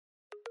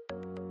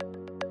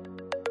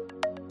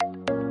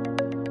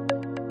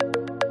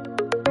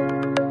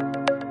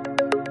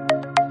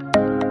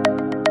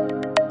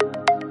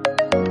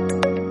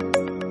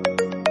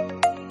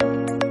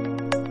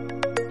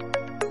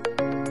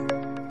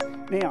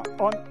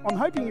Now, I'm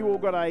hoping you all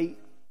got a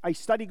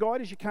study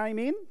guide as you came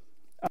in.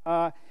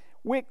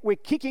 We're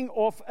kicking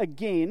off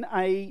again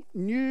a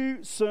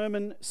new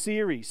sermon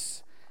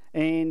series.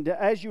 And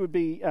as you would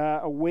be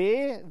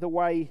aware, the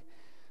way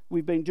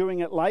we've been doing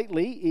it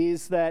lately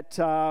is that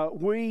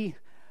we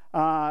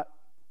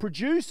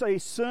produce a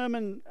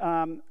sermon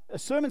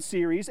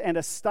series and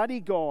a study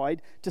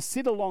guide to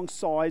sit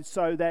alongside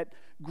so that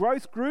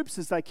growth groups,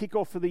 as they kick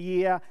off for the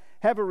year,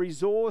 have a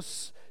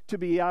resource to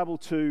be able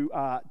to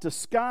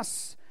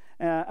discuss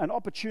an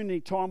opportunity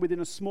time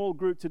within a small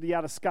group to be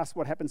able to discuss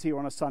what happens here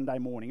on a Sunday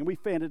morning. And we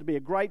found it to be a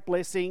great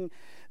blessing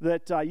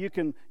that you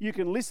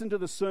can listen to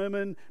the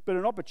sermon, but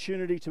an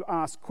opportunity to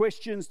ask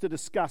questions, to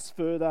discuss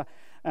further,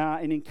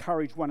 and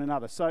encourage one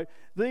another. So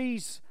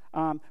these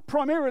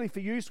primarily for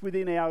use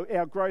within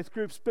our growth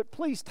groups, but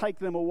please take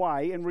them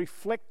away and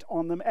reflect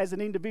on them as an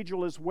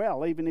individual as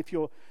well, even if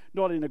you're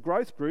not in a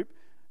growth group.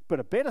 But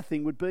a better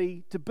thing would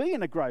be to be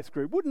in a growth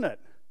group, wouldn't it?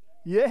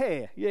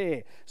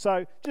 Yeah.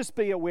 So just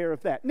be aware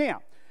of that.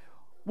 Now,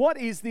 what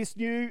is this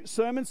new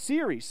sermon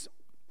series?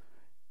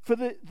 For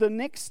the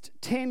next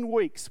 10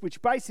 weeks,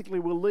 which basically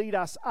will lead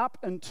us up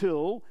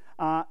until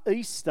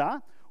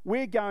Easter,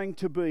 we're going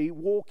to be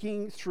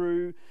walking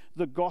through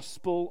the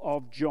Gospel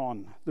of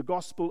John. The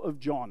Gospel of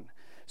John.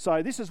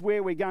 So this is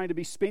where we're going to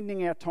be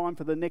spending our time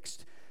for the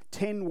next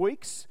 10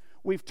 weeks.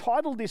 We've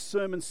titled this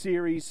sermon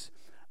series,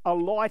 A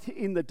Light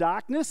in the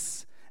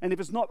Darkness. And if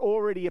it's not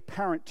already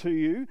apparent to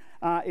you,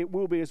 it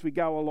will be as we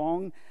go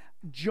along.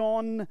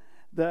 John,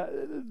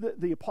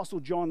 the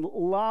Apostle John,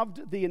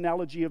 loved the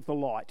analogy of the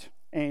light.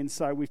 And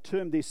so we've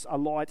termed this A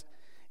Light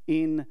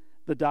in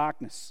the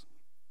Darkness.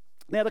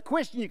 Now, the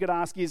question you could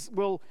ask is,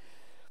 well,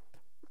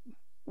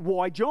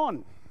 why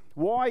John?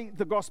 Why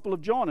the Gospel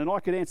of John? And I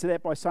could answer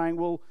that by saying,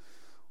 well,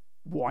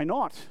 why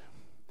not?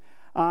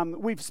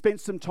 We've spent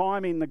some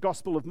time in the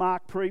Gospel of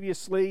Mark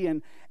previously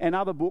and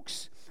other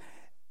books.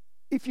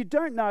 If you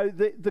don't know,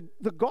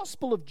 the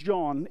Gospel of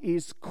John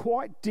is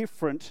quite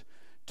different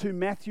to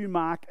Matthew,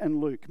 Mark,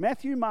 and Luke.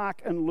 Matthew,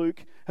 Mark, and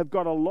Luke have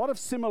got a lot of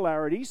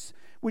similarities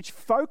which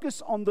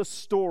focus on the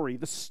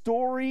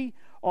story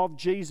of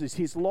Jesus,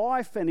 his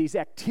life and his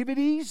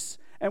activities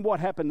and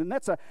what happened. And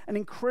that's an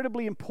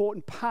incredibly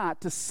important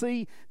part to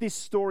see this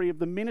story of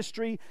the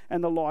ministry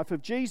and the life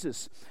of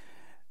Jesus.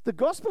 The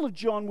Gospel of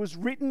John was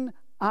written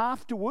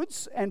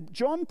afterwards, and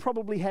John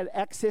probably had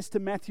access to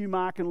Matthew,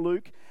 Mark, and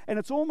Luke, and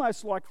it's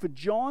almost like for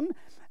John,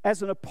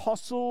 as an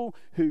apostle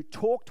who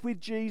talked with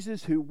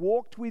Jesus, who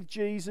walked with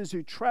Jesus,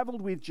 who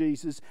travelled with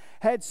Jesus,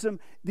 had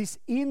this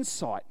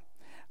insight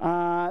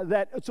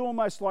that it's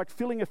almost like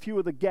filling a few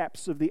of the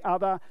gaps of the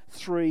other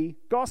three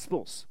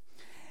Gospels.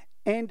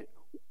 And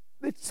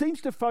it seems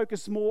to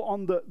focus more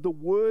on the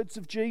words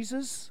of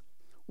Jesus,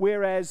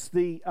 whereas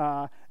the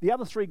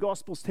other three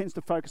Gospels tends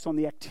to focus on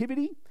the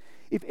activity.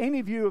 If any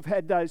of you have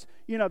had those,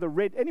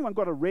 anyone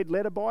got a red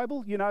letter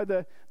Bible?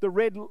 The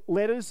red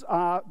letters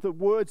are the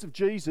words of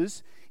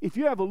Jesus. If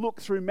you have a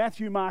look through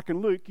Matthew, Mark,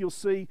 and Luke, you'll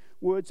see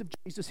words of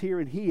Jesus here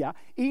and here.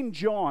 In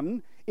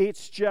John,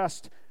 it's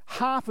just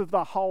half of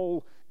the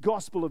whole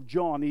Gospel of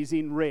John is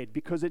in red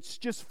because it's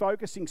just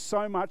focusing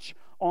so much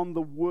on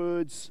the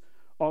words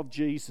of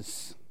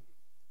Jesus.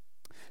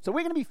 So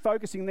we're going to be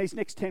focusing these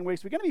next 10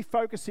 weeks, we're going to be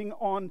focusing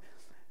on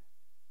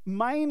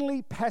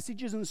mainly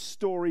passages and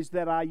stories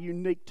that are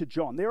unique to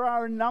John. There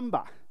are a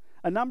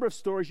number of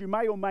stories you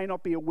may or may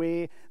not be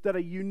aware that are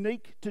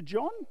unique to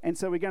John, and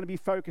so we're going to be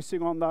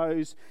focusing on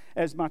those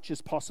as much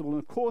as possible. And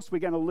of course, we're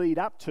going to lead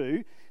up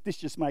to, this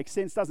just makes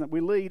sense, doesn't it?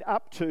 We lead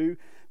up to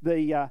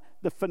the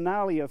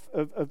finale of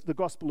the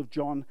Gospel of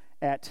John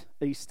at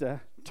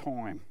Easter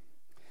time.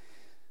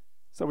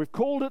 So we've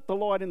called it The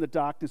Light in the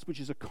Darkness, which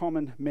is a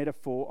common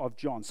metaphor of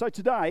John. So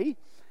today,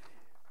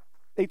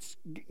 it's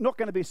not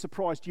going to be a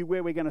surprise to you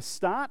where we're going to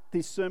start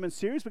this sermon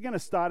series. We're going to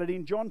start it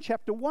in John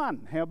chapter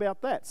 1. How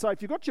about that? So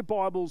if you've got your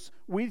Bibles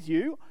with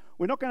you,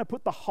 we're not going to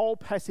put the whole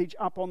passage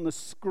up on the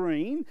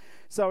screen.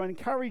 So I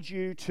encourage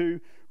you to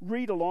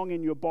read along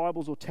in your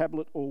Bibles or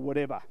tablet or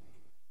whatever.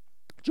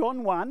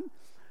 John 1,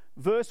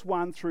 verse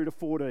 1 through to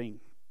 14.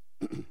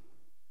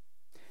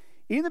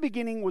 In the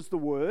beginning was the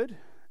Word,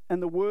 and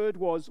the Word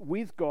was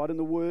with God, and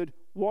the Word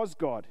was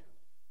God.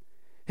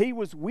 He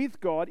was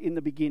with God in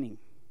the beginning.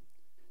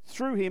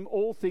 Through him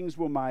all things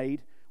were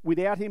made.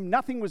 Without him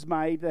nothing was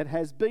made that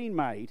has been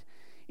made.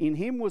 In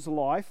him was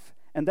life,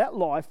 and that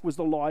life was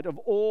the light of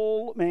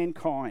all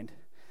mankind.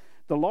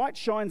 The light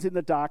shines in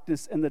the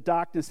darkness, and the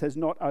darkness has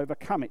not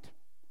overcome it.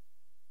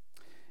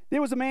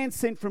 There was a man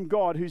sent from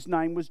God whose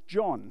name was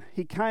John.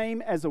 He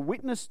came as a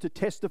witness to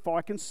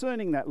testify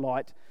concerning that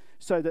light,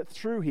 so that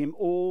through him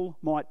all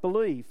might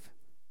believe.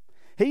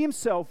 He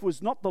himself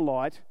was not the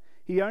light,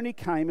 he only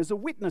came as a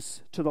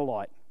witness to the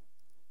light.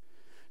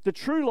 The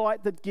true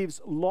light that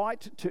gives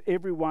light to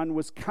everyone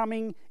was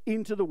coming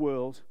into the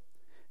world.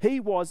 He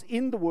was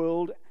in the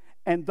world,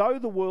 and though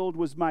the world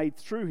was made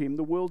through him,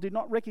 the world did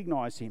not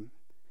recognize him.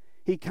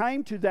 He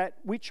came to that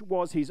which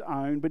was his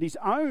own, but his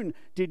own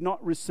did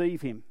not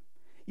receive him.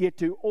 Yet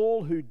to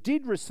all who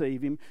did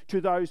receive him,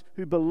 to those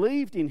who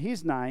believed in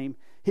his name,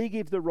 he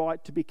gave the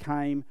right to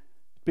become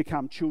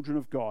children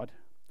of God.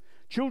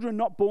 Children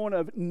not born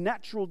of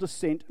natural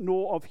descent,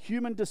 nor of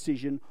human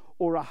decision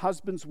or a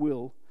husband's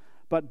will,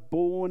 but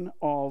born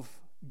of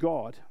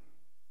God.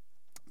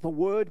 The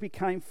Word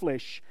became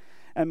flesh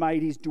and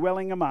made his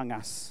dwelling among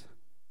us.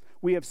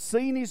 We have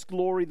seen his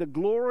glory, the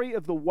glory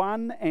of the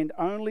one and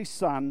only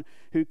Son,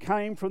 who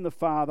came from the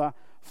Father,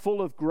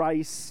 full of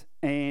grace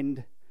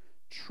and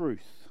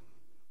truth.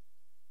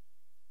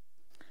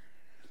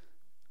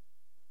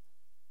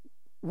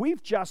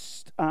 We've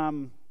just,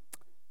 a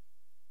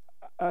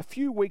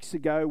few weeks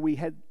ago, we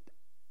had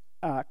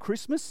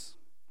Christmas,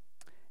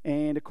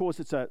 and of course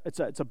it's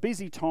a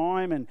busy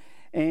time,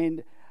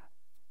 and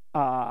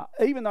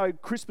even though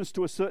Christmas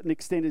to a certain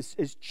extent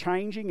is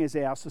changing as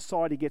our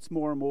society gets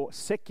more and more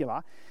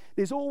secular,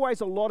 there's always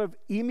a lot of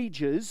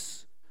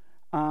images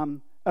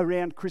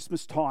around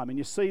Christmas time, and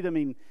you see them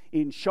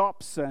in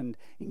shops and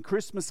in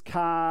Christmas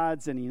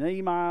cards and in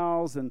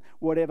emails and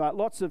whatever,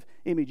 lots of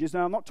images.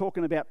 Now, I'm not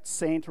talking about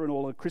Santa and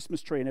all the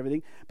Christmas tree and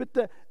everything, but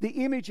the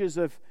images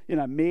of,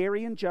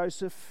 Mary and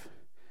Joseph,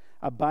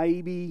 a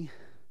baby,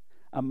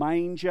 a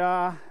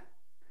manger,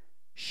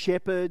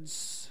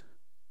 shepherds,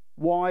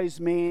 wise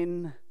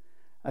men,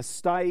 a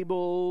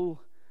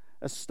stable,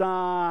 a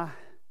star,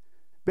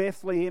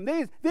 Bethlehem.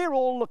 They're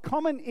all the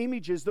common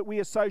images that we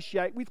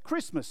associate with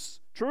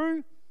Christmas.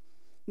 True?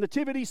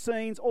 Nativity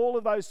scenes, all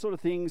of those sort of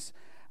things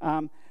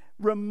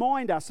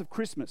remind us of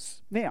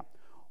Christmas. Now,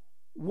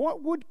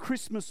 what would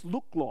Christmas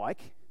look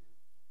like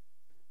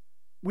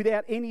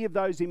without any of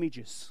those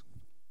images?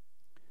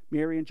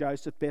 Mary and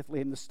Joseph,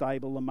 Bethlehem, the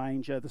stable, the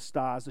manger, the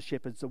stars, the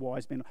shepherds, the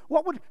wise men.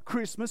 What would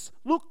Christmas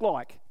look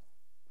like?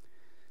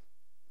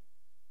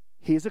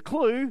 Here's a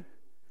clue.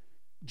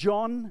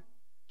 John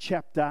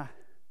chapter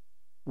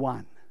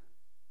 1.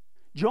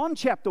 John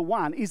chapter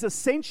 1 is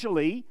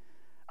essentially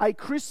a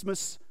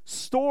Christmas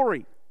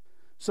story.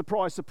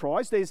 Surprise,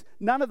 surprise. There's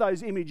none of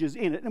those images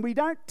in it. And we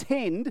don't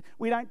tend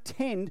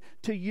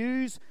to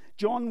use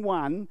John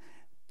 1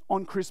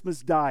 on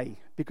Christmas Day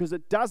because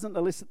it doesn't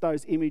elicit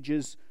those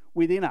images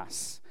within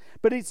us.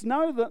 But it's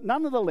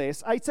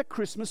nonetheless, it's a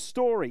Christmas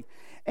story.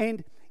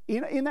 And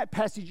in that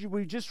passage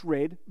we just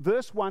read,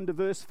 verse 1 to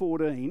verse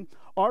 14,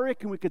 I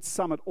reckon we could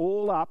sum it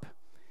all up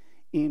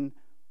in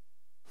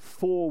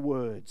 4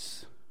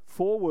 words.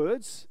 4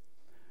 words.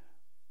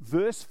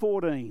 Verse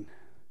 14.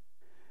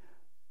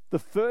 The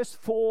first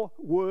 4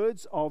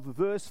 words of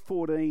verse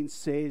 14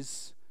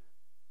 says,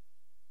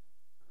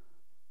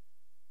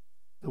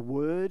 the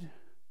Word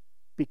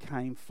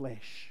became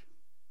flesh.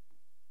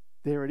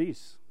 There it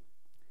is.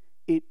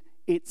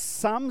 It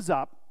sums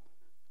up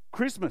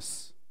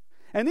Christmas.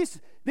 And this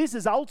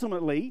is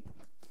ultimately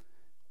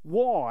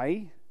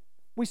why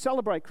we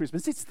celebrate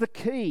Christmas. It's the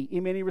key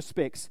in many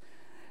respects.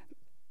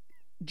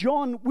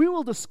 John, we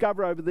will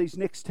discover over these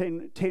next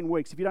 10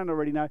 weeks, if you don't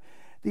already know,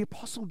 the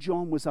Apostle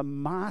John was a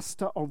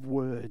master of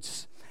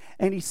words.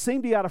 And he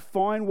seemed to be able to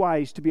find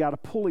ways to be able to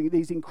pull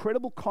these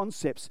incredible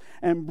concepts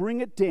and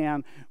bring it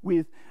down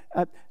with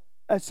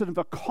a sort of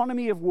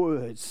economy of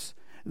words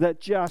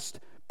that just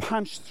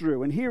punch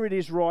through. And here it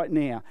is right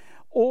now.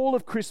 All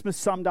of Christmas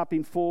summed up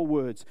in 4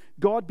 words.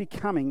 God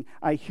becoming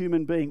a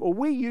human being. Or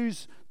we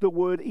use the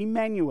word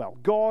Emmanuel,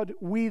 God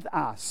with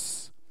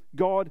us.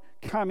 God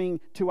coming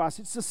to us.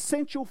 It's the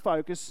central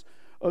focus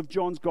of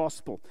John's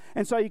gospel.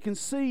 And so you can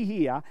see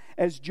here,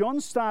 as John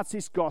starts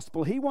this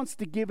gospel, he wants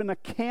to give an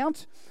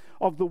account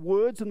of the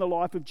words and the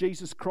life of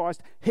Jesus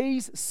Christ.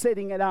 He's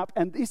setting it up,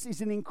 and this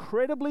is an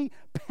incredibly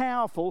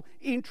powerful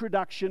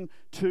introduction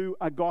to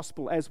a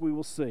gospel, as we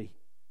will see.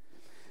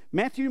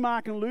 Matthew,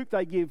 Mark, and Luke,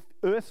 they give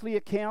earthly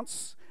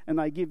accounts, and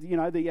they give,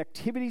 the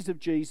activities of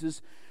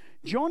Jesus.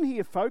 John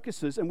here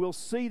focuses, and we'll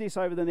see this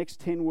over the next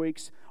 10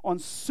 weeks, on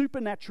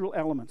supernatural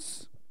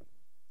elements.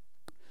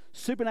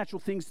 Supernatural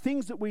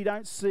things that we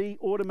don't see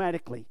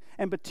automatically,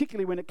 and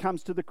particularly when it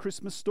comes to the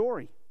Christmas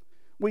story.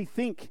 We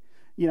think,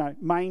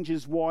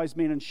 mangers, wise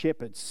men, and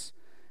shepherds.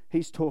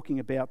 He's talking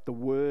about the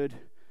Word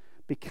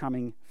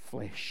becoming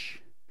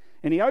flesh.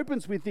 And he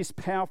opens with this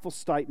powerful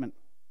statement.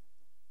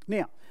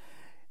 Now,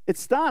 it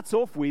starts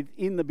off with,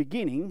 in the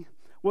beginning,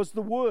 was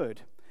the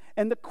Word.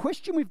 And the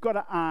question we've got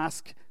to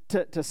ask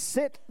to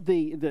set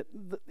the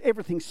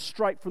everything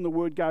straight from the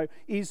Word go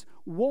is,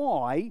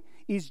 why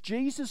is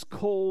Jesus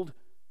called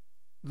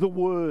the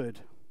Word?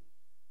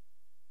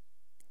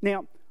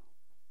 Now,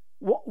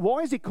 why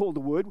is he called the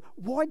Word?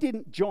 Why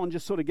didn't John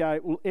just sort of go,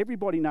 well,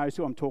 everybody knows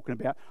who I'm talking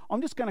about.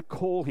 I'm just going to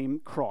call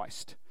him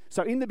Christ.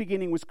 So in the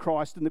beginning was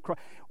Christ and the Christ.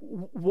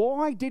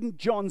 Why didn't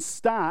John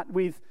start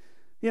with,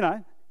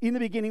 in the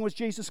beginning was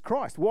Jesus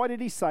Christ? Why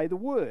did he say the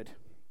Word?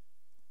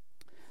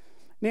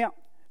 Now,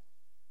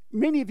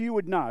 many of you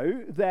would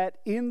know that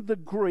in the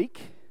Greek,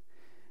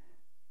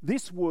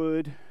 this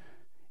word,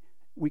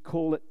 we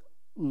call it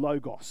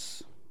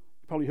logos.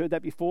 You've probably heard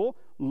that before.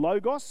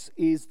 Logos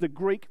is the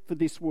Greek for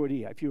this word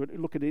here, if you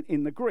look at it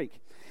in the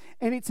Greek.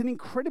 And it's an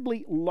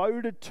incredibly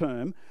loaded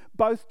term,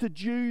 both to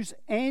Jews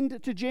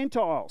and to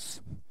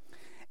Gentiles.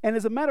 And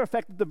as a matter of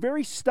fact, at the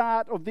very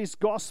start of this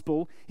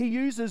gospel, he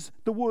uses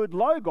the word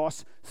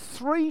logos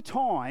 3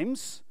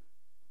 times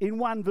in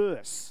one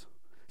verse.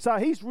 So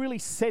he's really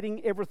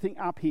setting everything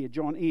up here,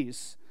 John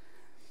is.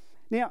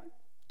 Now,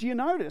 do you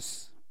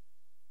notice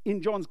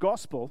in John's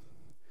gospel,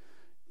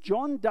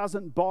 John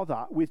doesn't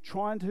bother with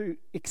trying to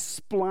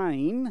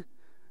explain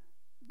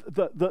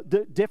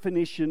the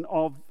definition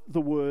of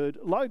the word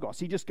logos.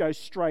 He just goes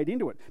straight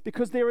into it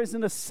because there is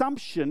an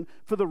assumption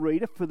for the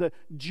reader, for the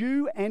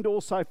Jew and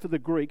also for the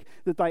Greek,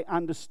 that they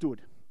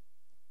understood.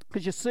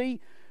 Because you see,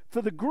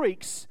 for the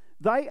Greeks,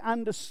 they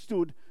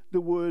understood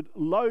the word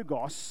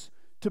logos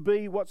to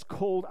be what's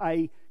called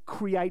a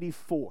creative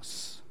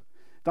force.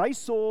 They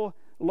saw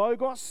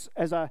logos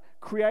as a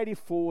creative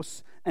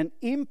force, an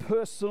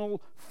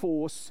impersonal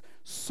force,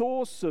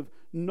 source of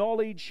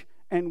knowledge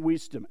and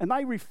wisdom. And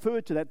they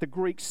referred to that, the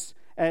Greeks,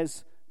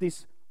 as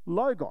this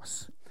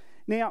logos.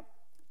 Now,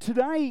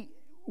 today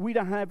we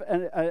don't have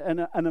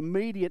an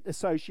immediate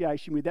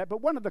association with that,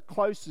 but one of the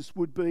closest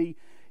would be,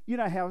 you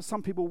know how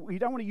some people, we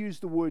don't want to use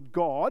the word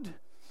God,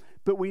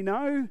 but we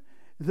know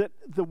that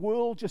the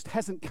world just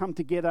hasn't come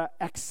together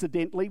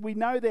accidentally. We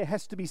know there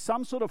has to be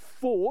some sort of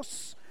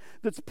force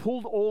that's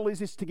pulled all of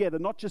this together,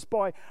 not just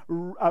by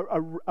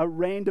a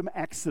random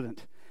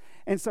accident.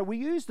 And so we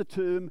use the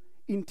term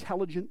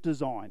intelligent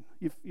design.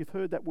 You've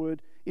heard that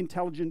word,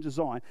 intelligent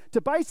design,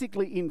 to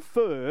basically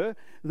infer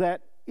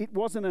that it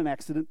wasn't an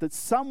accident, that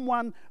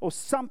someone or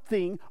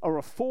something or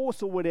a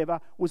force or whatever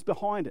was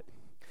behind it.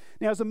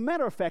 Now, as a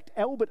matter of fact,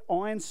 Albert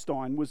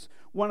Einstein was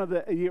one of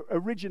the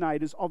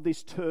originators of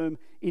this term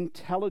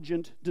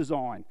intelligent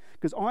design.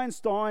 Because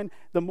Einstein,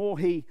 the more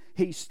he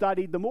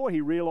studied, the more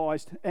he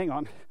realised, hang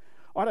on,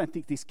 I don't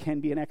think this can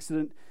be an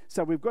accident,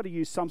 so we've got to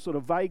use some sort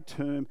of vague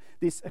term,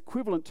 this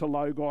equivalent to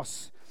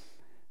logos.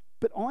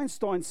 But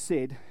Einstein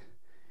said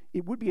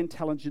it would be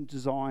intelligent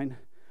design,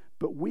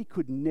 but we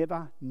could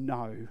never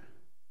know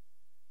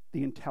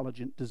the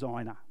intelligent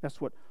designer. That's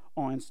what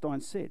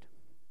Einstein said.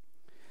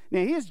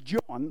 Now here's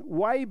John,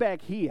 way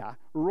back here,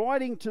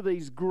 writing to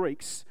these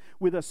Greeks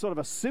with a sort of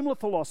a similar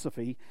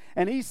philosophy,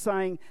 and he's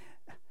saying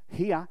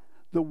here,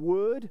 the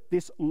word,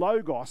 this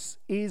logos,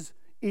 is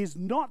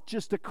not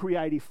just a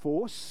creative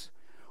force.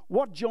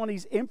 What John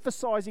is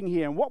emphasizing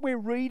here, and what we're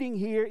reading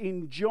here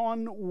in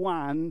John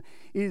 1,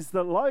 is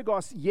the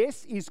logos,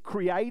 yes, is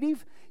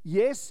creative,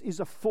 yes, is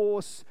a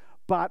force,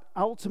 but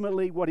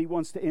ultimately what he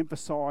wants to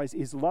emphasize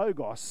is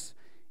logos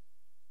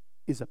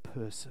is a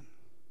person.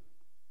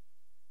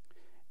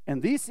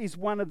 And this is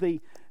one of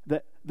the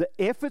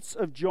efforts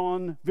of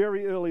John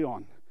very early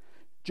on.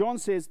 John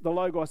says the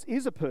logos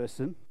is a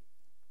person,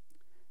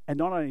 and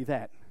not only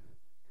that,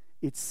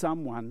 it's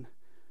someone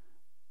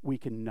we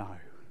can know.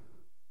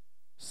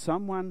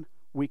 Someone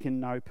we can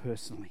know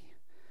personally.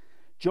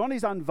 John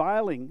is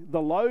unveiling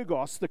the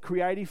logos, the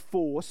creative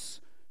force,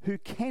 who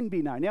can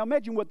be known. Now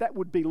imagine what that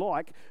would be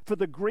like for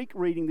the Greek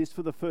reading this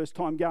for the first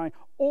time, going,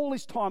 all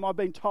this time I've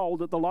been told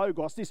that the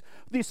logos,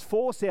 this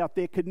force out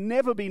there, could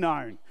never be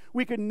known.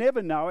 We could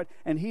never know it,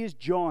 and here's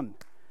John.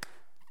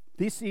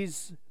 This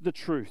is the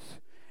truth.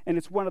 And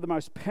it's one of the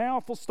most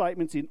powerful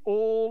statements in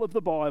all of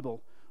the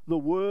Bible. The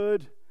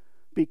Word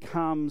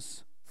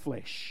becomes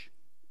flesh.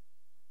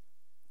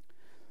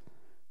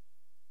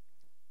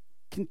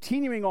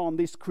 Continuing on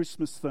this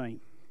Christmas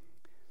theme,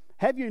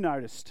 have you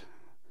noticed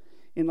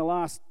in the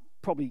last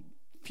probably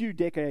few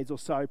decades or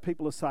so,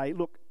 people will say,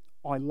 look,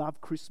 I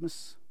love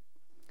Christmas.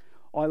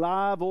 I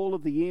love all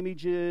of the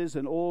images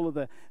and all of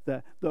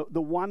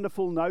the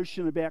wonderful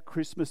notion about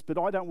Christmas, but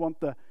I don't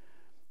want the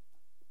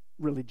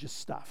religious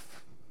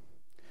stuff.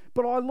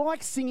 But I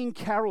like singing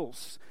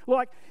carols.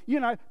 Like, you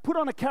know, put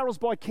on a carols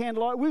by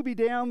candlelight. We'll be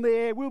down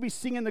there. We'll be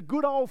singing the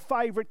good old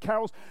favourite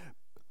carols.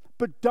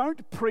 But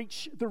don't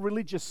preach the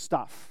religious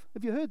stuff.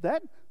 Have you heard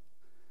that?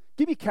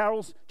 Give me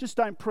carols, just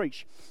don't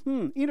preach.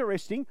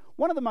 Interesting.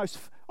 One of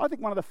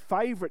the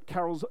favourite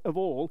carols of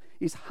all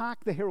is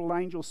Hark the Herald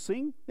Angels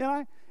Sing. You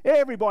know,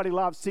 everybody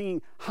loves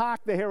singing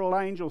Hark the Herald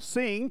Angels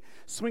Sing,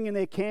 swinging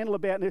their candle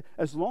about,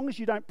 as long as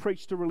you don't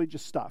preach the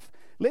religious stuff.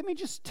 Let me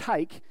just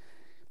take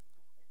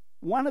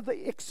one of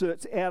the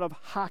excerpts out of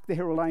Hark the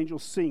Herald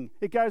Angels Sing.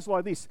 It goes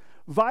like this: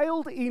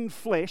 veiled in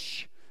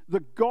flesh,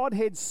 the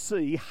Godhead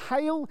see,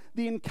 hail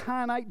the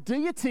incarnate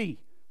deity.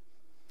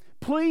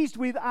 Pleased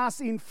with us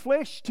in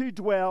flesh to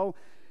dwell,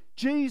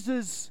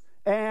 Jesus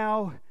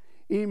our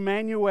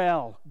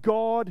Emmanuel,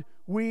 God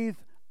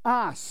with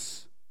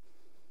us.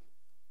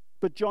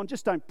 But John,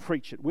 just don't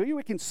preach it, will you?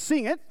 We can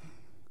sing it,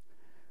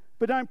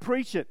 but don't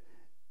preach it.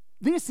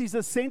 This is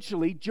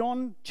essentially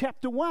John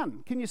chapter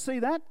 1. Can you see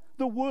that?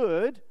 The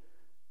Word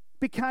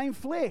became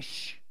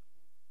flesh.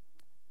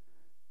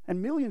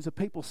 And millions of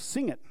people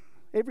sing it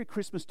every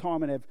Christmas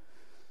time and have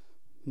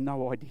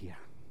no idea.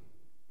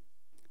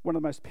 One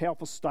of the most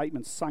powerful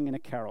statements sung in a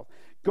carol.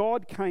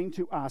 God came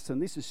to us,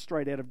 and this is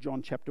straight out of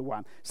John chapter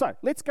 1. So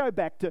let's go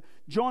back to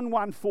John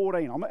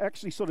 1:14. I'm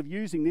actually sort of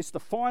using this, the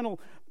final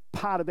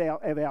part of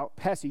our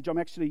passage, I'm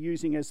actually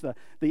using as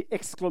the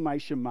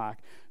exclamation mark.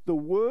 The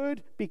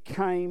Word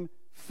became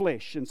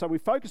flesh. And so we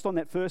focused on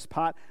that first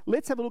part.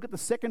 Let's have a look at the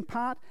second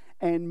part.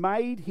 And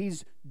made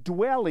his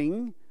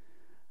dwelling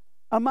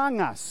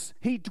among us.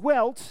 He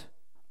dwelt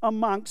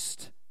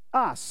amongst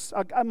us,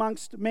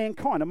 amongst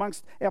mankind,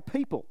 amongst our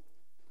people.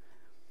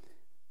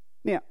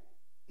 Now,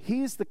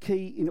 here's the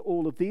key in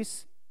all of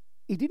this.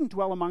 He didn't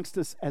dwell amongst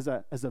us as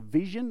a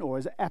vision or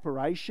as an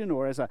apparition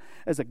or as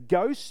a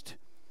ghost.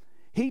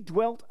 He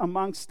dwelt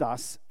amongst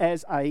us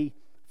as a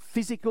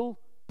physical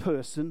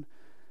person,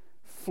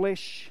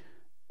 flesh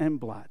and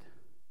blood.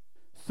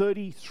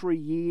 33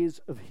 years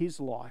of his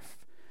life,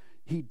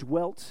 he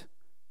dwelt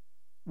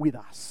with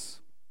us.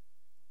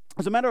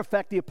 As a matter of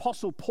fact, the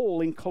Apostle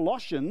Paul in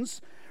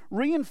Colossians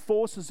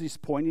reinforces this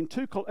point.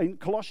 In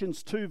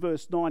Colossians 2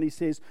 verse 9 he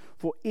says,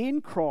 "For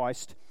in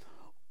Christ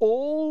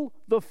all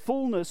the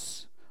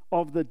fullness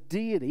of the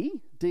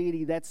deity,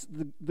 that's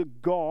the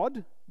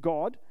God,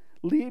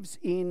 lives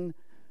in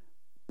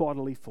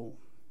bodily form."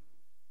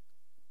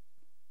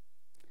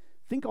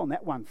 Think on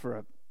that one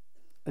for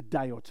a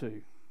day or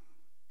two.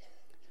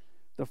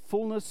 The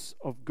fullness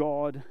of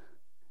God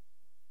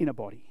in a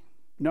body.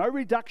 No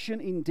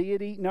reduction in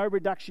deity, no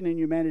reduction in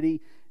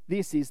humanity.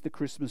 This is the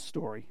Christmas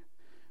story.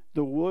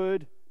 The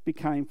Word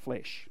became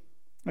flesh.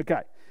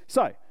 Okay,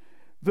 so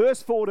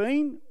verse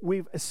 14,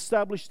 we've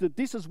established that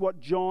this is what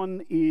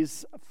John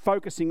is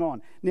focusing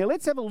on. Now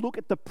let's have a look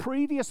at the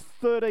previous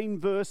 13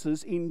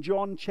 verses in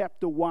John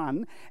chapter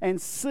 1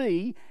 and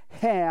see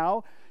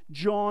how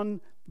John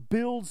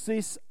builds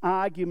this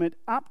argument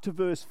up to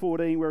verse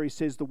 14 where he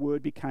says the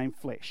Word became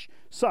flesh.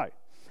 So,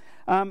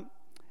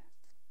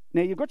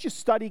 now you've got your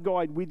study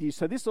guide with you,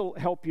 so this will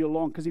help you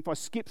along, because if I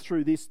skip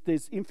through this,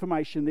 there's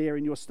information there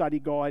in your study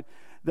guide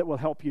that will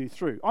help you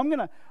through. I'm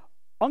going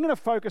to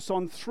focus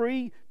on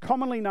 3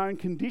 commonly known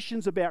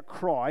conditions about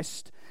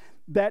Christ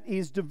that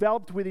is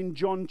developed within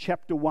John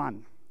chapter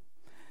 1.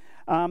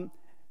 And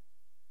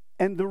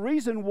the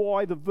reason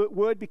why the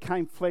Word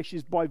became flesh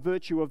is by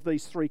virtue of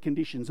these 3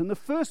 conditions. And the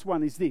first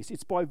one is this: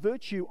 it's by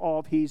virtue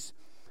of his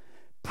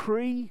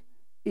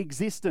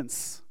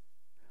pre-existence.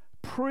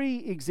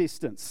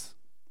 Pre-existence.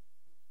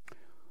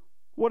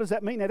 What does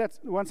that mean? Now, that's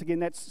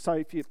so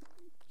if it's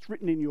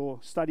written in your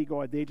study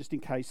guide there, just in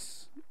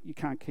case you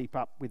can't keep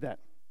up with that.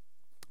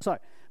 So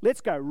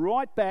let's go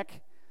right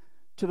back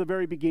to the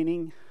very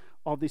beginning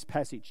of this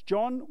passage.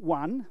 John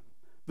 1,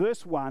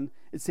 verse 1,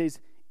 it says,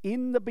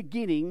 "In the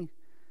beginning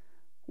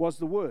was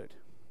the Word."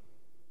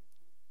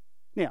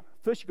 Now,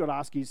 first you've got to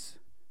ask is,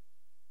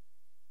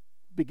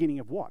 beginning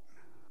of what?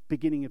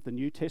 Beginning of the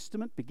New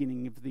Testament,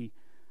 beginning of the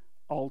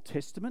Old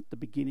Testament, the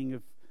beginning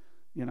of,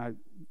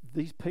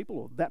 these people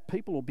or that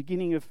people, or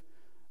beginning of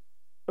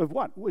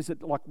what? Was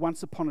it like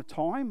once upon a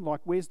time?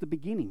 Like, where's the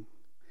beginning?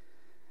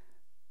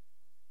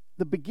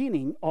 The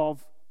beginning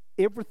of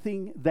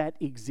everything that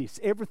exists,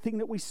 everything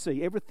that we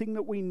see, everything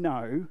that we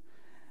know.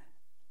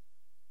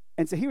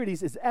 And so here it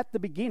is at the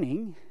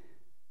beginning,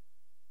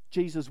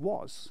 Jesus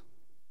was.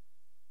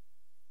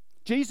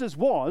 Jesus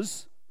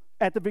was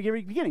at the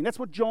very beginning. That's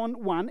what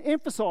John 1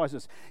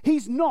 emphasises.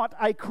 He's not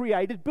a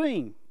created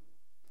being.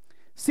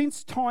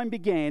 Since time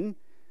began,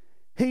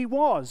 he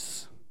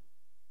was.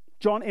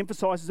 John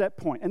emphasises that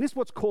point. And this is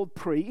what's called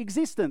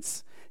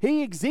pre-existence.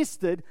 He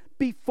existed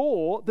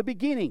before the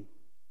beginning.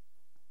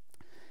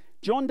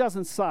 John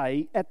doesn't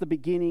say at the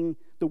beginning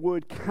the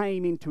Word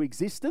came into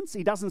existence.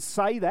 He doesn't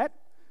say that.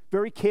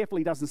 Very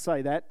carefully, he doesn't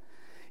say that.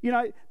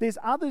 There's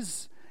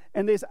others,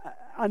 and there's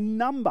a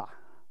number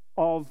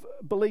of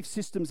belief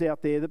systems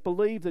out there that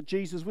believe that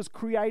Jesus was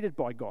created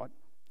by God.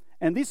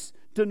 And this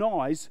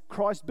denies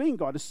Christ being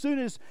God. As soon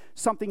as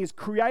something is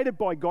created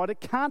by God, it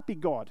can't be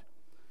God.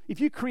 If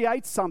you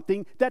create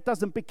something, that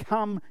doesn't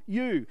become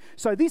you.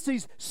 So this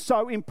is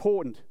so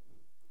important.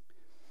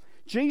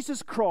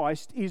 Jesus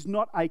Christ is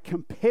not a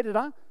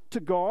competitor to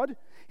God.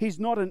 He's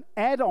not an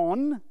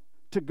add-on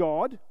to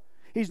God.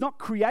 He's not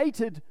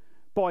created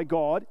by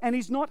God, and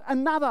he's not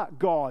another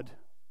God.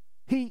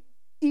 He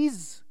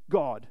is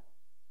God.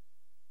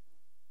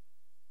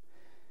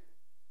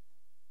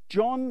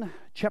 John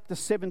chapter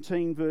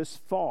 17 verse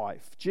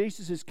 5.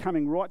 Jesus is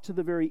coming right to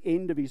the very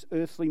end of his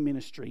earthly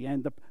ministry,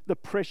 and the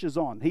pressure's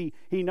on.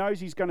 He knows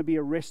he's going to be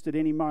arrested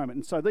any moment.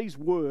 And so these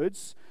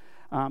words,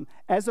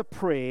 as a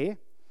prayer,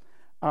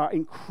 are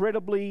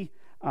incredibly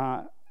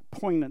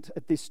poignant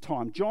at this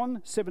time.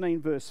 John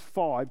 17 verse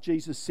 5,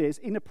 Jesus says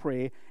in a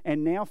prayer,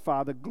 "And now,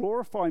 Father,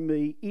 glorify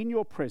me in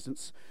your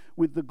presence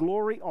with the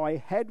glory I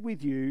had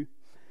with you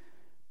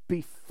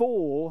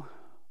before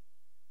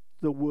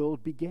the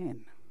world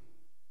began."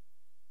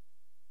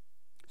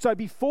 So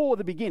before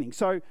the beginning.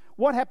 So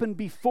what happened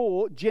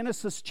before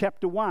Genesis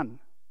chapter 1?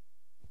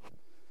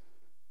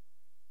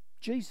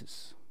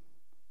 Jesus.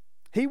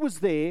 He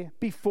was there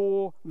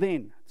before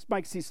then. This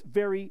makes this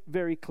very,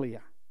 very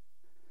clear.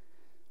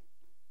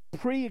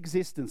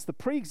 Pre-existence. The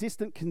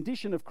pre-existent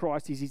condition of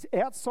Christ is he's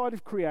outside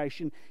of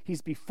creation,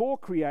 he's before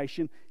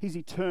creation, he's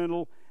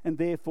eternal, and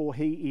therefore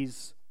he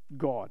is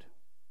God.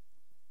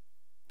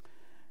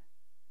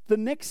 The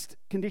next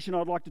condition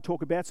I'd like to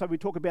talk about, so we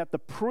talk about the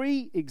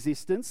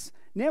pre-existence.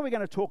 Now we're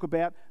going to talk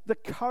about the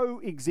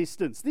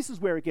coexistence. This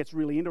is where it gets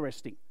really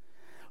interesting.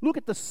 Look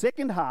at the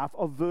second half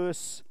of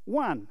verse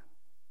 1.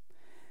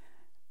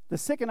 The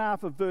second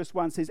half of verse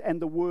 1 says,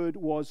 and the Word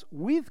was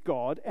with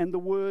God, and the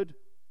Word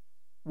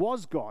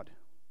was God.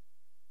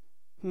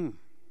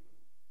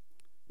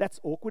 That's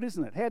awkward,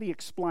 isn't it? How do you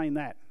explain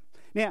that?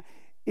 Now,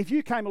 if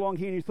you came along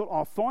here and you thought,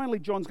 oh, finally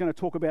John's going to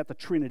talk about the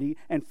Trinity,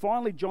 and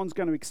finally John's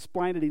going to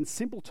explain it in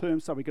simple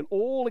terms so we can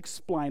all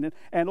explain it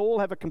and all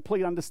have a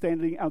complete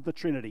understanding of the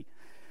Trinity.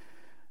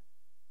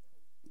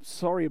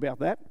 Sorry about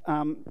that.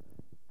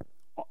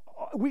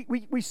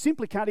 We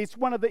simply can't. It's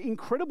one of the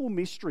incredible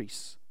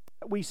mysteries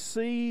that we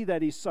see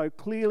that is so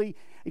clearly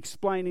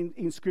explained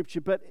in Scripture,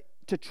 but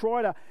to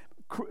try to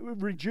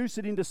reduce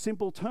it into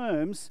simple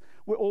terms,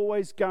 we're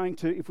always going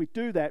to, if we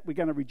do that, we're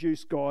going to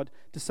reduce God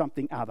to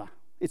something other.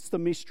 It's the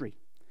mystery.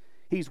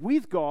 He's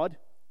with God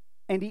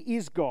and He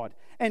is God.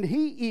 And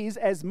He is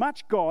as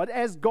much God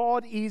as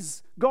God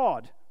is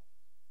God.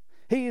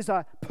 He is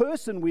a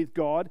person with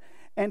God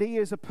and He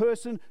is a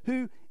person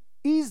who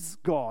is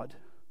God.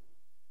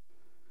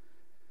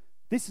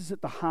 This is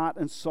at the heart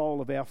and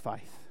soul of our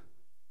faith.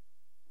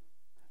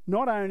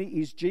 Not only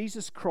is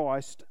Jesus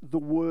Christ the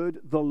Word,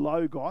 the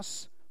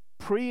Logos,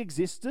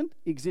 pre-existent,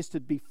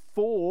 existed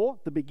before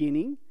the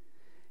beginning,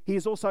 He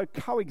is also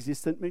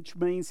coexistent, which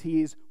means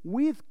He is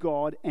with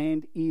God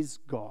and is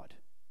God.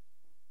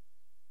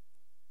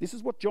 This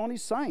is what John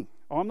is saying.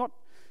 I'm not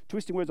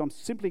twisting words, I'm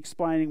simply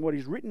explaining what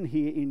is written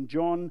here in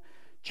John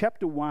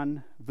chapter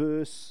 1,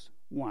 verse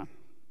 1.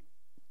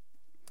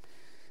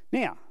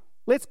 Now,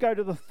 let's go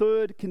to the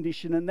third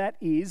condition, and that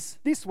is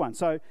this one.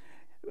 So,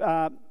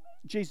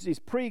 Jesus is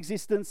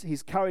pre-existence,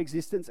 His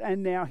coexistence,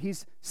 and now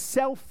His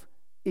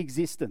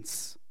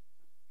self-existence.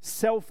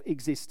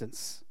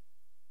 Self-existence.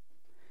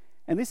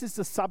 And this is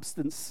the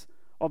substance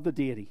of the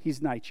deity,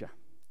 His nature.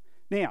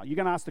 Now, you're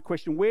going to ask the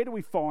question, where do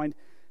we find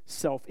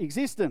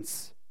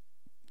self-existence?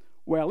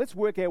 Well, let's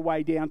work our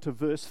way down to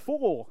verse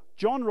 4.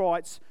 John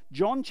writes,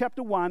 John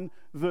chapter 1,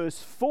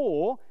 verse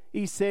 4,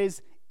 he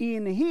says,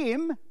 in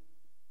Him,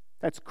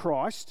 that's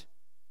Christ,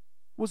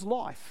 was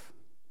life.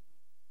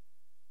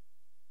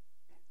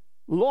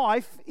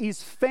 Life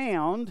is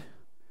found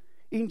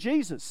in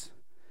Jesus.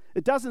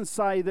 It doesn't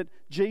say that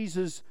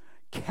Jesus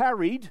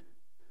carried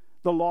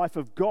the life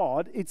of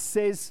God. It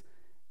says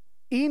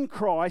in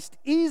Christ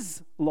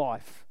is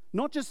life.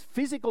 Not just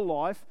physical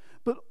life,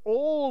 but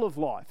all of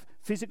life.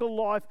 Physical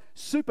life,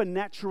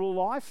 supernatural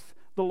life,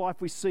 the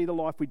life we see, the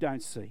life we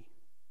don't see.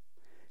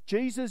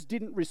 Jesus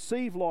didn't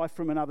receive life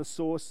from another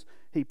source.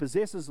 He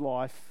possesses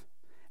life,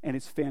 and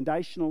it's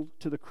foundational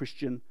to the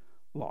Christian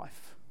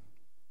life.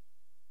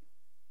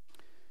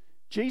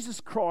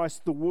 Jesus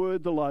Christ, the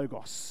Word, the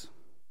Logos,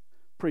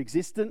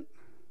 pre-existent,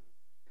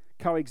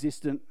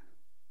 coexistent,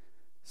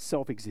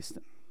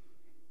 self-existent.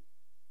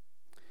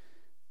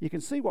 You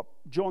can see what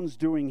John's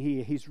doing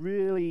here. He's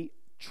really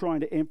trying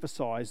to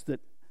emphasize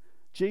that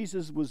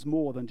Jesus was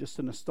more than just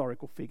an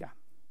historical figure.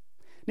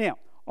 Now,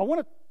 I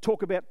want to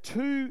talk about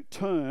two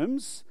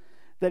terms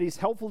that is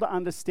helpful to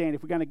understand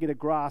if we're going to get a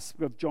grasp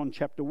of John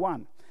chapter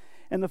 1.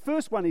 And the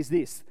first one is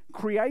this: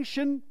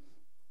 creation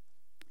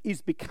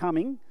is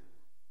becoming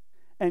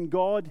and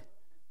God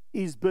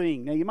is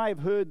being. Now, you may have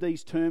heard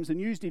these terms and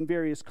used in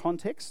various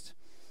contexts.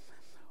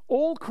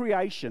 All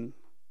creation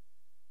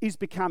is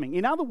becoming.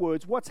 In other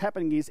words, what's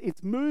happening is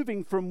it's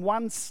moving from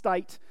one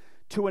state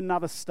to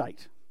another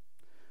state.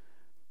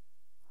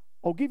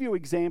 I'll give you an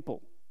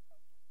example.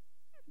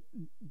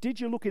 Did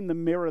you look in the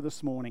mirror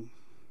this morning?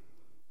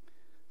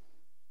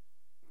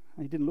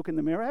 You didn't look in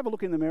the mirror? Have a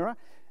look in the mirror.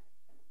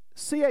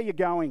 See how you're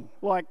going.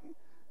 Like,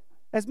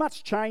 has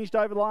much changed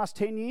over the last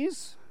 10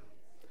 years?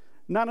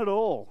 None at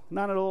all.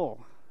 None at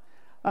all.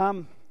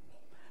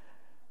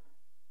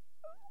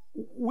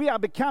 We are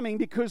becoming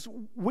because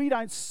we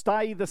don't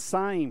stay the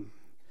same.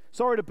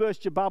 Sorry to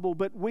burst your bubble,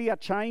 but we are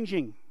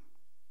changing.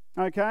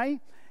 Okay?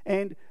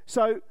 And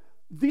so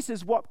this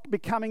is what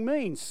becoming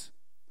means.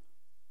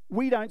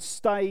 We don't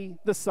stay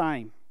the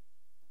same.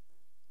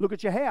 Look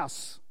at your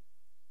house.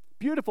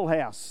 Beautiful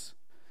house.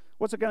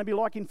 What's it going to be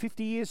like in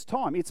 50 years'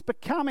 time? It's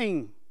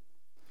becoming.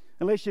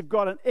 Unless you've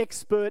got an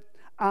expert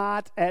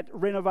art at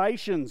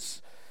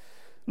renovations.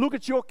 Look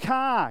at your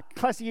car.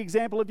 Classic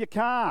example of your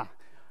car.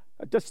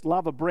 I just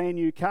love a brand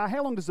new car.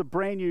 How long does a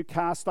brand new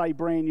car stay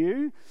brand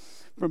new?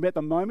 From about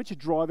the moment you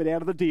drive it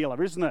out of the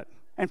dealer, isn't it?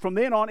 And from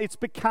then on, it's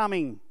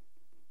becoming.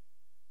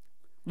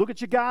 Look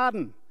at your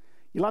garden.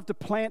 You love to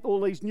plant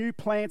all these new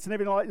plants and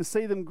everything like that and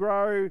see them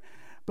grow,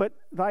 but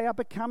they are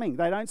becoming.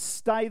 They don't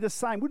stay the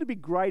same. Wouldn't it be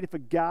great if a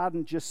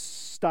garden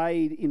just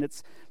stayed in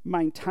its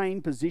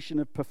maintained position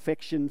of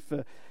perfection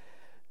for...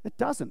 It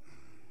doesn't.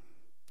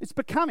 It's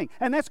becoming,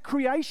 and that's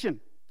creation.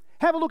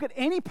 Have a look at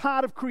any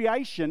part of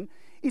creation.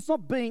 It's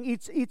not being,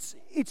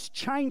 it's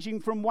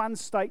changing from one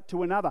state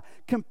to another.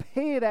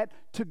 Compare that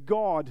to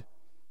God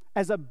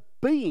as a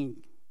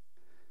being.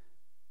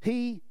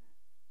 He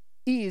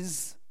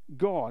is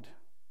God,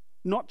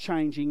 not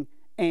changing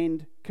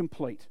and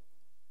complete.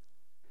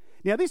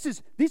 Now, this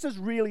is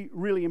really,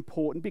 really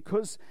important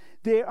because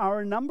there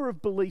are a number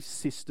of belief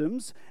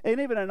systems and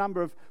even a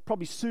number of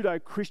probably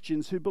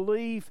pseudo-Christians who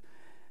believe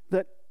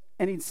that,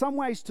 and in some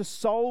ways to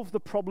solve the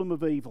problem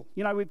of evil.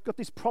 You know, we've got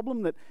this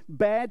problem that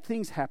bad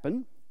things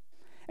happen,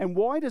 and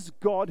why does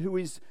God, who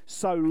is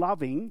so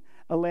loving,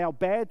 allow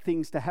bad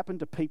things to happen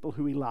to people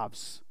who he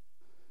loves?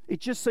 It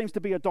just seems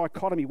to be a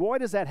dichotomy. Why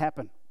does that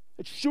happen?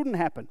 It shouldn't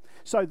happen.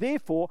 So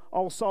therefore,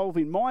 I'll solve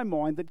in my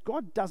mind that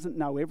God doesn't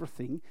know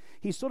everything.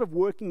 He's sort of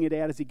working it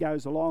out as he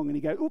goes along, and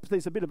he goes, oops,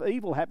 there's a bit of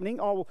evil happening.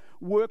 I'll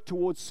work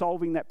towards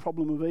solving that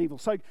problem of evil.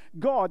 So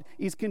God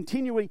is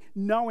continually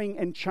knowing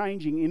and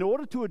changing in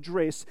order to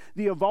address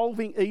the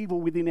evolving evil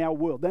within our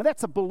world. Now,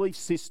 that's a belief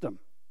system.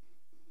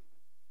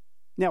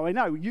 Now, I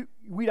know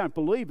we don't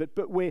believe it,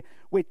 but we're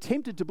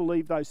tempted to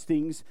believe those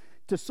things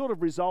to sort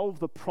of resolve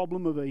the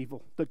problem of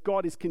evil, that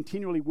God is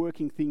continually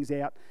working things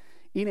out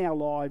in our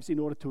lives in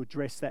order to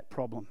address that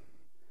problem.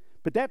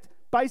 But that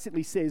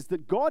basically says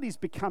that God is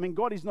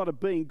not a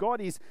being,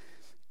 God is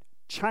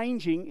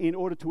changing in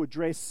order to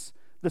address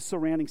the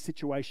surrounding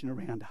situation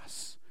around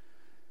us.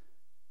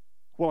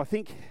 Well, I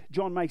think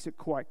John makes it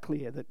quite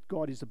clear that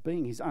God is a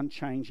being, he's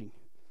unchanging,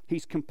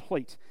 he's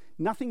complete.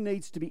 Nothing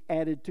needs to be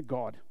added to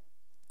God.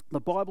 The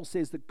Bible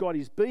says that God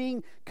is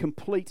being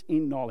complete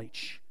in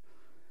knowledge.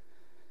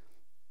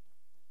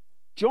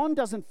 John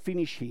doesn't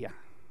finish here.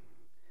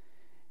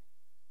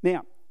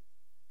 Now,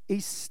 he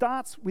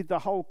starts with the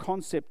whole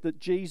concept that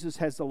Jesus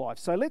has the life.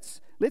 So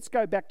let's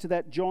go back to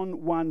that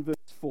John 1 verse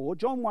 4.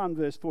 John 1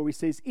 verse 4, he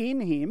says,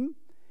 in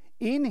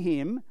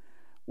him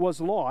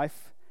was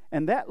life,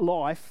 and that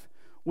life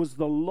was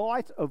the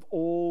light of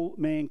all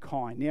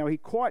mankind. Now, he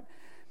quite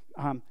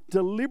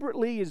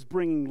deliberately is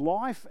bringing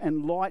life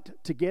and light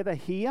together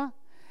here,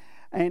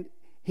 and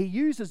he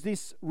uses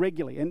this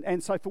regularly.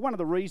 And so for one of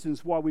the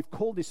reasons why we've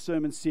called this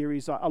sermon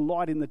series A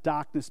Light in the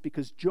Darkness,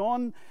 because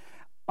John,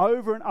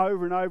 over and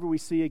over and over, we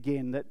see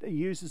again that he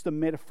uses the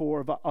metaphor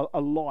of a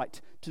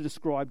light to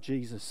describe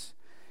Jesus.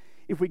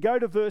 If we go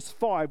to verse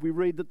 5, we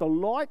read that the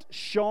light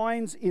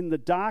shines in the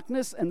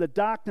darkness, and the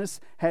darkness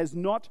has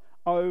not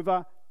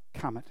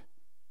overcome it.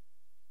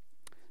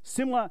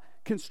 Similar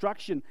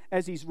construction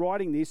as he's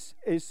writing this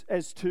is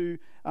as to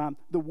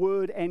the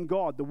Word and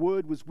God. The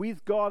Word was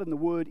with God and the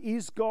Word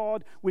is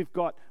God. We've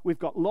got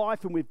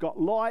life and we've got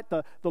light.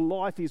 The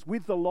life is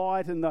with the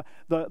light and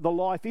the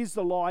life is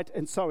the light,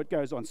 and so it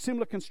goes on.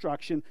 Similar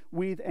construction,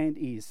 with and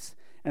is.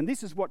 And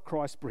this is what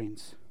Christ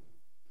brings.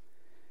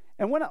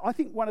 And I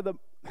think one of the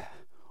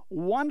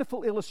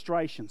wonderful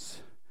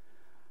illustrations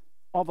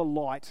of a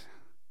light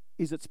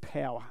is its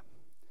power.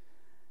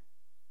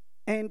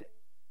 And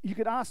you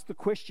could ask the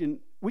question,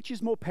 which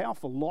is more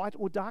powerful, light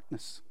or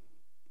darkness?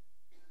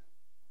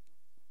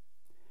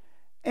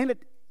 And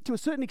to a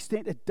certain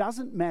extent, it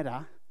doesn't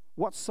matter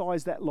what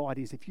size that light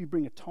is. If you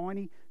bring a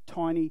tiny,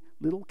 tiny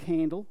little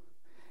candle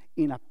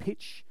in a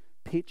pitch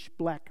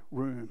black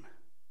room,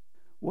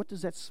 what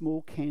does that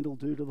small candle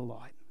do to the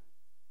light?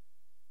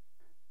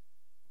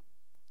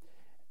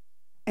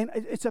 And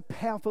it's a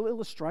powerful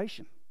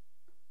illustration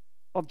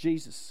of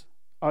Jesus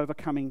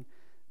overcoming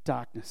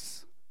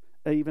darkness.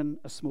 Even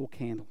a small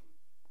candle.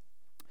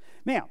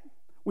 Now,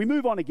 we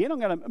move on again. I'm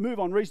going to move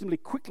on reasonably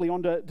quickly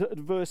on to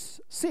verse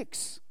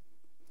 6.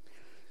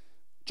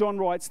 John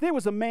writes, there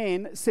was a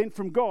man sent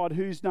from God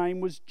whose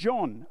name was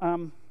John.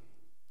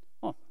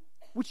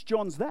 Which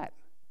John's that?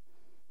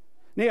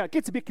 Now, it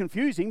gets a bit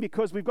confusing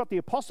because we've got the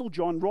Apostle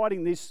John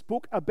writing this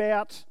book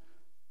about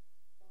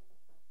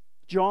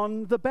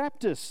John the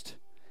Baptist.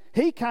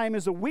 He came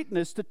as a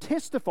witness to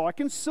testify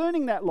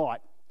concerning that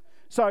light.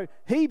 So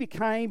he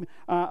became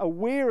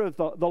aware of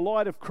the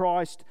light of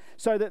Christ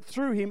so that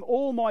through him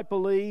all might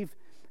believe.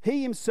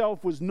 He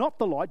himself was not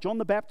the light, John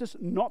the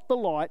Baptist, not the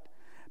light,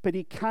 but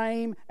he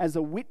came as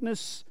a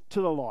witness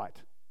to the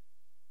light,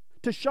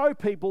 to show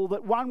people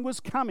that one was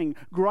coming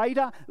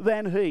greater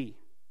than he,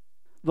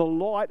 the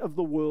light of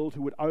the world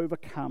who would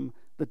overcome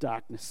the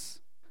darkness.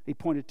 He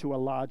pointed to a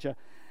larger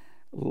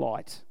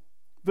light.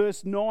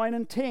 Verse 9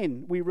 and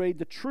 10, we read,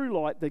 the true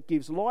light that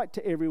gives light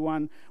to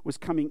everyone was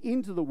coming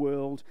into the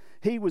world.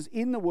 He was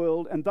in the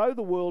world, and though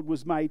the world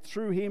was made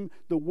through him,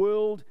 the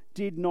world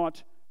did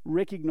not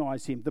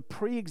recognize him. The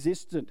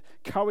pre-existent,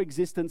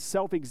 coexistent,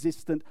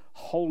 self-existent,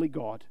 holy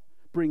God,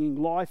 bringing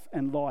life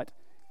and light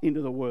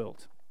into the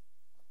world.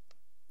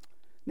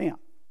 Now,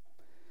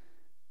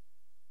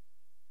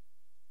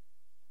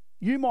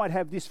 you might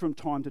have this from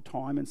time to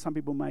time, and some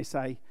people may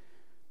say,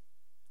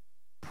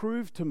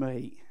 prove to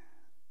me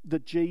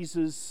that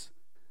Jesus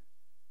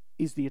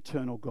is the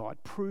eternal God.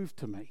 Prove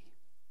to me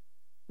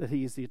that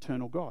he is the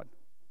eternal God.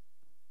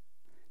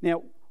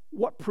 Now,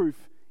 what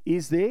proof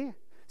is there?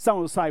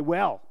 Someone will say,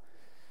 well,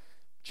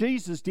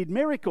 Jesus did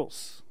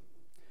miracles.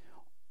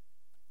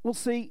 Well,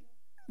 see,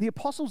 the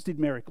apostles did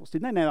miracles,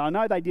 didn't they? Now, I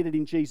know they did it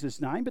in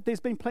Jesus' name, but there's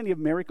been plenty of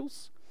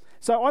miracles.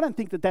 So I don't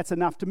think that that's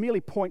enough to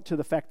merely point to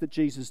the fact that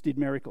Jesus did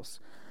miracles.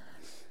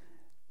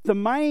 The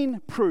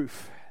main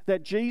proof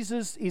that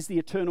Jesus is the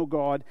eternal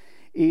God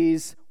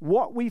is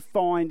what we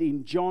find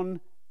in John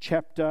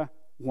chapter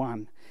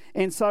 1.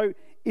 And so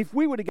if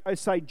we were to go,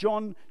 say,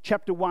 John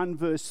chapter 1,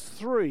 verse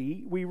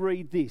 3, we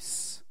read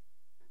this.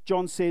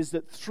 John says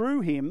that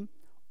through him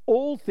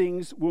all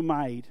things were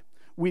made.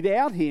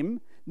 Without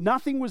him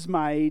nothing was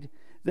made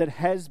that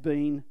has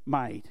been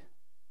made.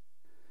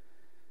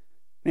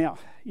 Now,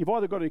 you've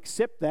either got to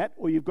accept that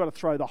or you've got to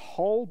throw the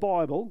whole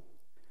Bible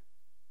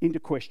into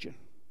question.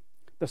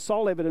 The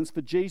sole evidence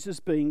for Jesus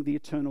being the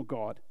eternal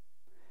God.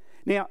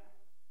 Now,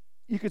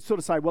 you could sort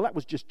of say, well, that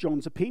was just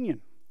John's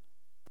opinion.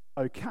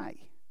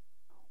 Okay.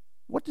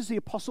 What does the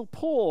Apostle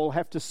Paul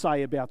have to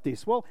say about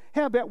this? Well,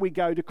 how about we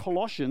go to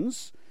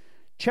Colossians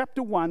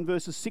chapter 1,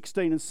 verses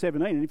 16 and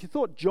 17. And if you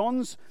thought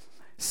John's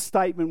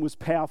statement was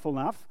powerful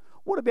enough,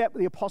 what about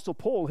the Apostle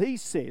Paul? He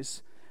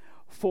says,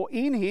 for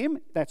in him,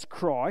 that's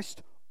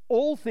Christ,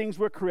 all things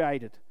were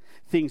created,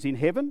 things in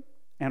heaven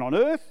and on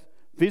earth,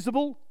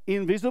 visible,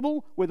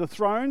 invisible, whether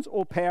thrones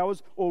or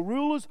powers or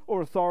rulers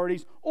or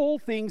authorities, all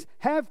things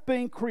have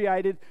been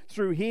created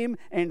through him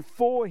and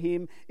for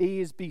him. He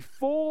is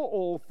before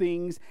all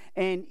things,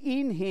 and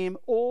in him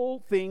all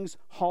things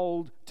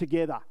hold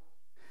together.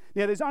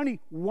 Now, there's only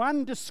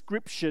one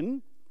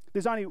description,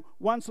 there's only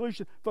one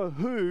solution for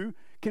who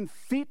can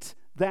fit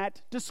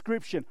that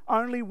description.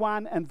 Only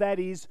one, and that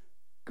is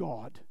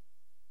God.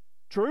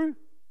 True?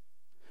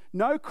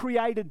 No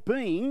created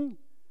being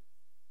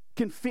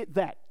can fit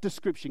that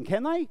description,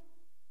 can they?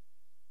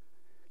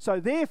 So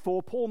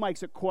therefore, Paul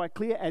makes it quite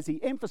clear as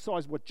he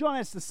emphasised what John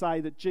has to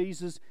say, that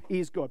Jesus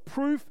is God.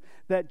 Proof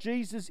that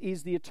Jesus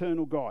is the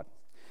eternal God.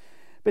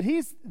 But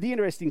here's the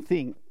interesting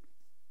thing.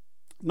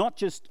 Not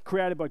just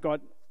created by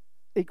God,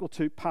 equal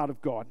to part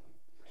of God.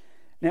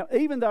 Now,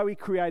 even though he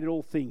created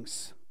all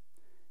things,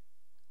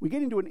 we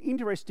get into an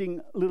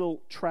interesting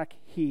little track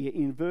here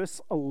in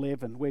verse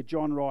 11 where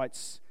John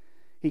writes,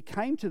 he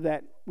came to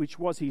that which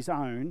was his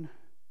own,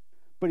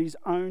 but his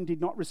own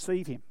did not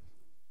receive him.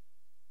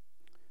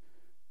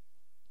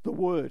 The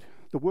Word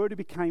who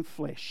became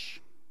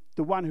flesh,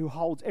 the one who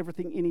holds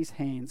everything in his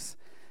hands,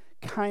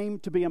 came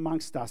to be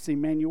amongst us,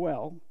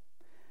 Emmanuel.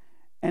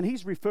 And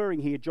he's referring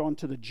here, John,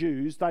 to the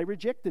Jews. They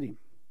rejected him.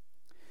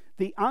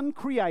 The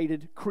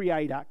uncreated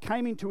creator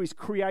came into his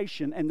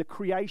creation, and the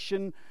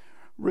creation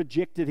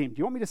rejected him. Do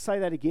you want me to say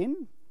that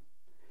again?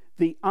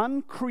 The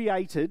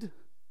uncreated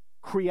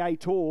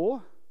creator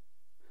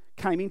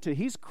came into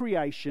his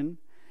creation,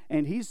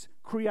 and his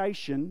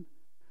creation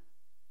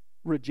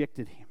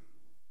rejected him.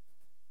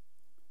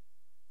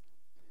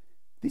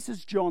 This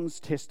is John's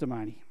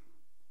testimony.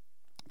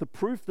 The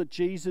proof that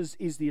Jesus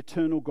is the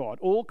eternal God.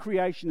 All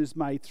creation is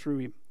made through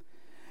him.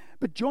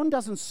 But John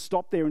doesn't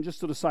stop there and just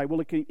sort of say, well,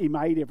 look, he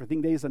made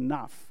everything, there's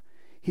enough.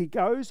 He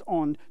goes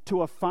on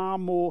to a far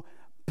more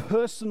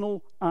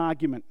personal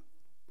argument.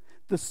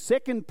 The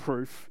second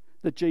proof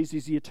that Jesus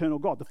is the eternal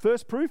God. The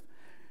first proof,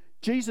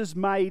 Jesus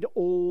made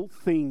all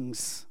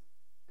things.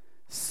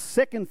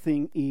 Second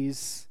thing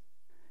is,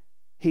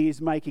 he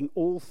is making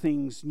all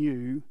things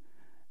new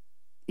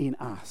in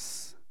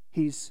us.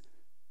 His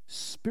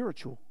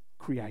spiritual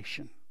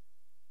creation.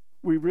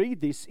 We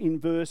read this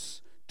in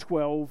verse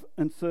 12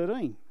 and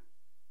 13.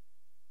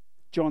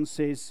 John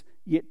says,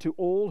 yet to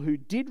all who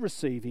did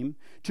receive him,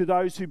 to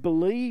those who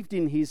believed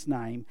in his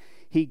name,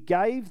 he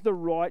gave the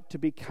right to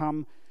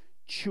become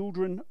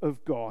children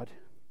of God.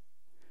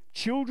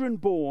 Children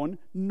born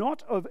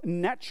not of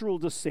natural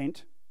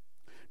descent,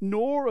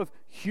 nor of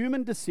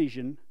human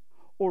decision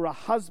or a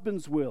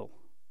husband's will,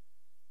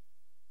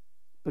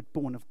 but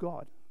born of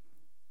God.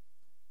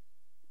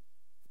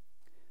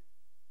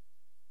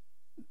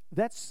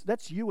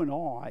 That's you and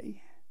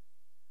I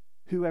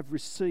who have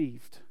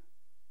received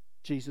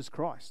Jesus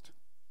Christ,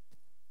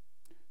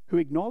 who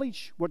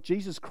acknowledge what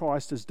Jesus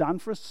Christ has done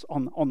for us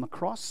on the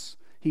cross,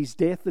 his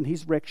death and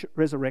his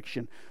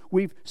resurrection.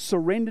 We've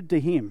surrendered to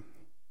him,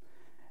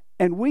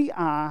 and we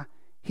are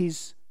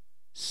his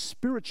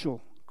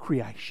spiritual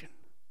creation.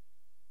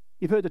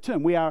 You've heard the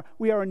term. We are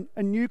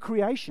a new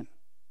creation.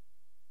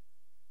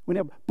 We're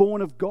now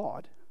born of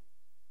God.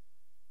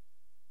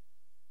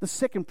 The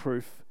second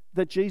proof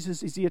that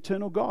Jesus is the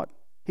eternal God.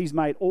 He's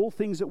made all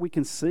things that we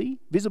can see,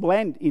 visible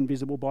and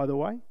invisible, by the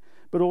way,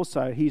 but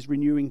also he's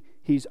renewing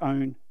his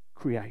own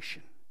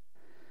creation.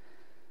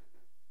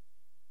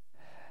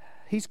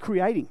 He's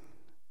creating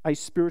a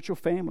spiritual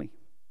family,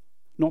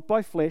 not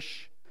by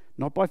flesh,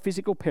 not by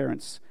physical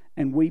parents,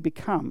 and we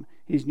become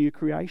his new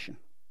creation.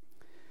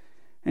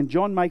 And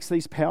John makes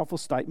these powerful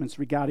statements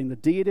regarding the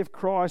deity of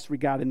Christ,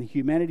 regarding the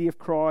humanity of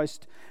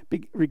Christ,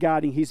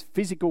 regarding his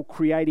physical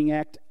creating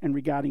act, and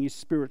regarding his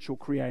spiritual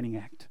creating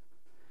act.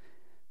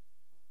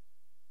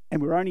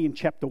 And we're only in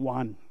chapter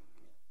 1.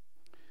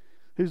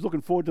 Who's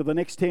looking forward to the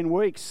next 10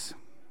 weeks?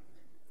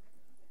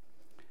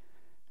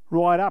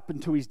 Right up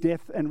into his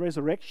death and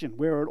resurrection,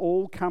 where it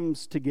all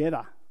comes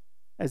together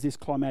as this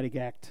climatic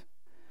act.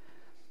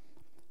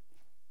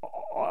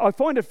 I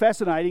find it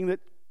fascinating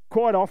that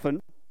quite often,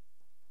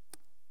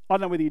 I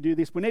don't know whether you do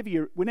this, whenever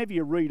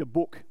you read a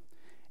book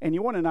and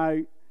you want to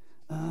know,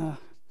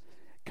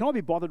 can I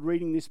be bothered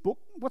reading this book?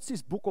 What's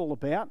this book all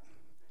about?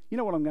 You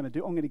know what I'm going to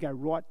do? I'm going to go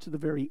right to the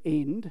very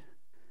end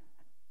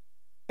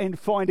and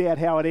find out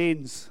how it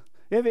ends.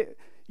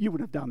 You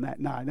wouldn't have done that.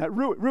 No, it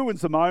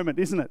ruins the moment,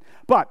 isn't it?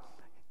 But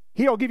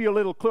here, I'll give you a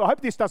little clue. I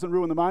hope this doesn't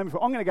ruin the moment.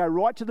 I'm going to go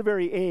right to the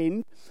very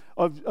end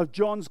of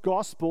John's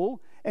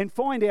Gospel and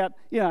find out,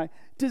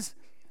 does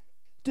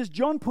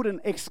John put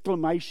an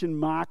exclamation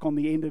mark on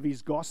the end of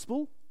his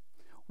Gospel?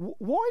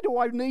 Why do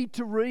I need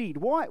to read?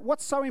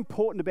 What's so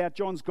important about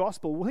John's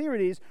Gospel? Well, here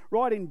it is,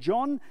 right in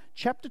John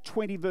chapter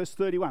 20, verse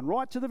 31.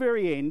 Right to the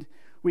very end,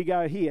 we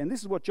go here. And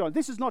this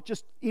is not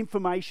just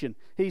information.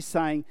 He's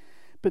saying,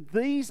 but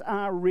these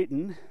are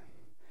written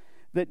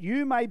that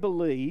you may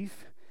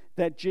believe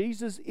that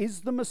Jesus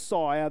is the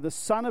Messiah, the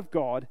Son of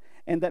God,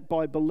 and that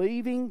by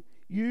believing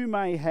you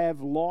may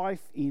have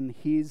life in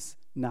his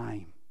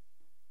name.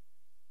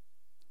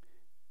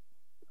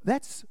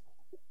 That's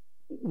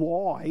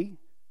why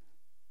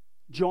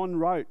John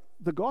wrote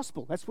the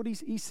Gospel. That's what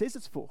he says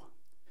it's for.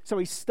 So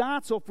he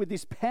starts off with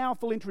this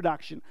powerful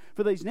introduction.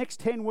 For these next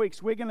 10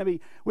 weeks, we're going to be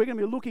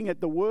looking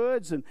at the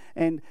words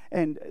and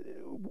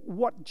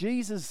what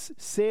Jesus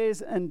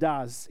says and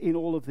does in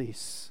all of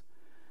this,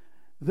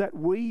 that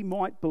we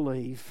might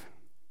believe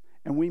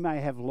and we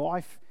may have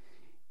life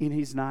in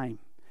his name.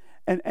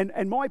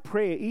 And my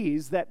prayer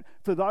is that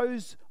for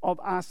those of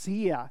us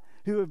here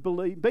who have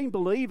been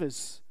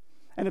believers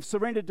and have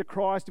surrendered to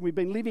Christ and we've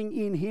been living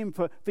in him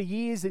for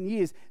years and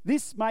years,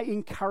 this may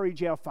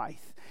encourage our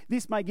faith.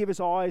 This may give us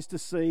eyes to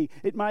see.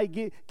 It may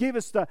give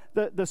us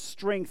the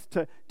strength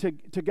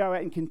to go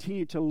out and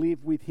continue to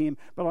live with him.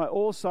 But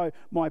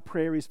my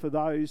prayer is for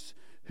those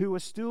who are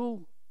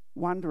still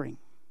wondering,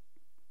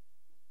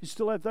 who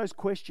still have those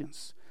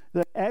questions,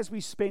 that as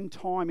we spend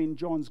time in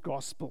John's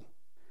Gospel,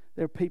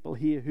 there are people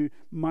here who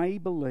may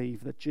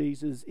believe that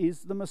Jesus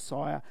is the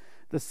Messiah,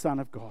 the Son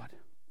of God,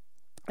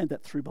 and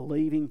that through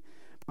believing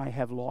may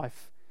have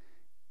life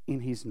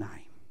in his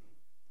name,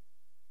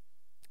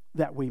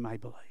 that we may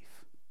believe.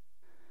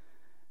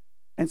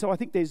 And so I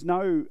think there's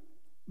no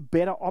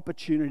better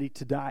opportunity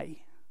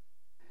today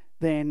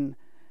than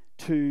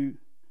to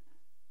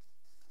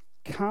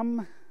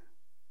come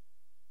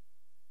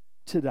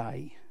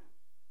today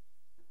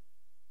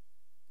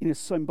in a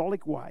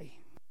symbolic way,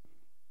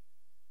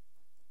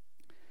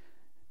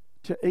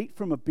 to eat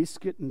from a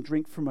biscuit and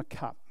drink from a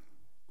cup,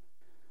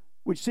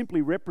 which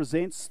simply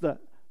represents the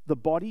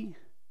body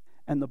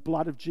and the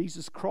blood of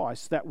Jesus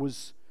Christ that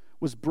was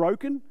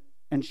broken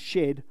and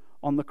shed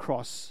on the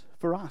cross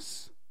for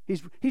us.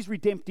 His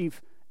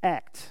redemptive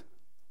act.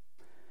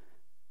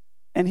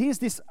 And here's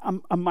this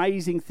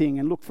amazing thing.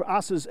 And look, for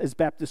us as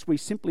Baptists, we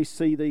simply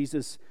see these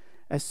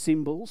as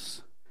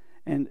symbols,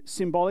 and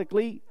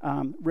symbolically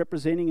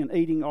representing and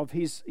eating of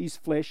his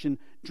flesh and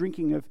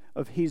drinking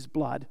of his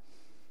blood.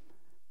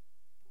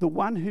 The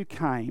one who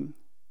came,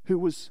 who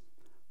was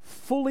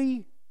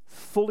fully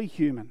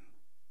human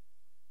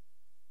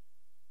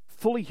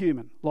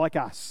like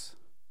us,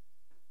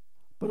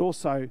 but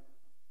also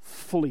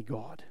fully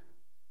God.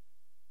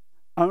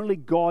 Only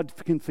God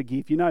can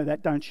forgive. You know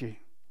that, don't you?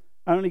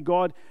 Only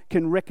God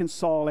can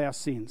reconcile our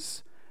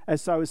sins. And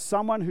so as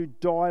someone who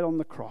died on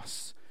the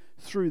cross,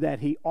 through that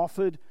he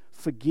offered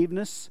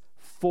forgiveness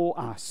for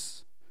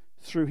us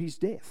through his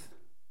death.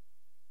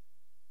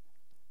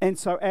 And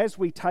so as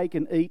we take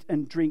and eat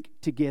and drink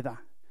together,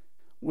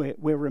 we're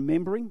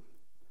remembering,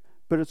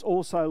 but it's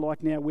also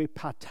like now we're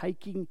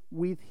partaking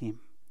with him.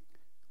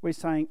 We're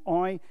saying,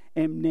 I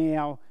am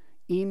now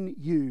in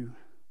you.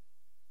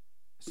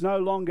 It's no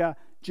longer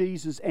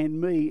Jesus and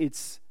me,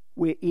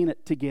 we're in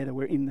it together.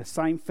 We're in the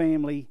same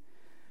family.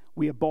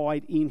 We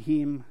abide in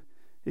him.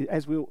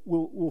 As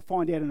we'll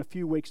find out in a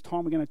few weeks'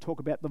 time, we're going to talk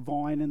about the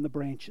vine and the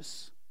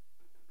branches.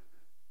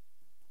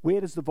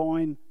 Where does the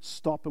vine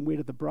stop and where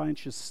do the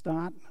branches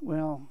start?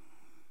 Well,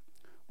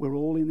 we're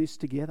all in this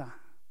together.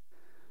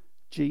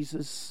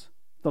 Jesus,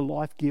 the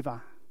life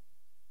giver,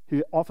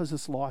 who offers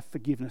us life,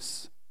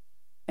 forgiveness,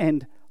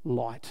 and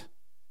light.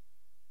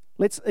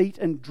 Let's eat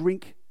and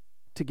drink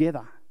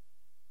together,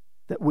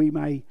 that we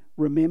may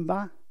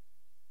remember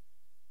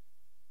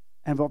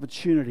and have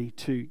opportunity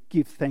to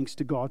give thanks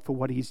to God for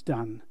what he's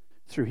done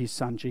through his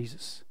son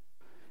Jesus.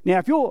 Now,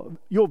 if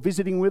you're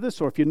visiting with us,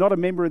 or if you're not a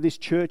member of this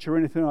church or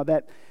anything like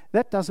that,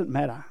 that doesn't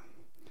matter.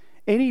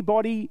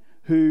 Anybody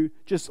who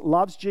just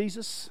loves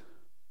Jesus,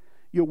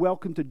 you're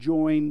welcome to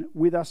join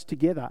with us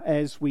together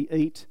as we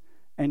eat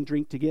and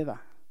drink together.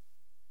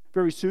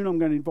 Very soon I'm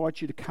going to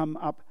invite you to come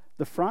up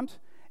the front,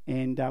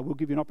 and we'll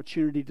give you an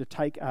opportunity to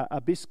take a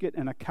biscuit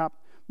and a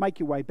cup, make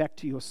your way back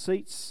to your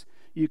seats.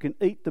 You can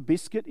eat the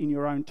biscuit in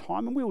your own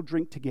time, and we'll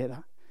drink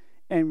together,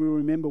 and we'll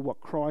remember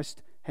what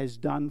Christ has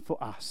done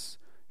for us.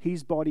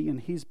 His body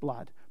and his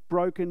blood,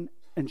 broken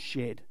and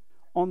shed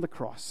on the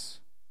cross.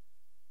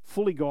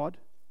 Fully God,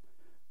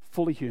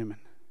 fully human,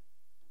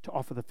 to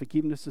offer the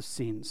forgiveness of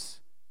sins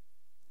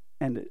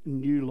and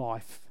new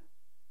life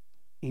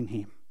in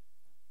him.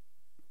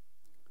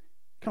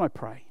 Can I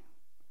pray?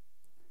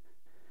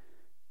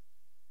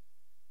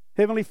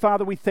 Heavenly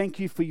Father, we thank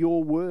you for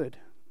your word.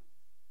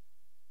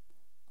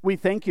 We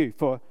thank you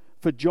for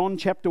John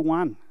chapter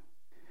 1,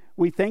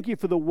 We thank you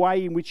for the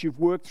way in which you've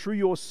worked through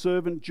your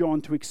servant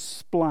John to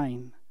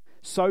explain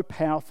so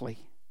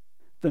powerfully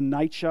the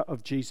nature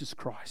of Jesus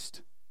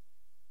Christ.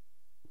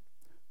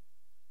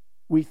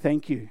 We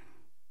thank you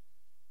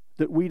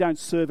that we don't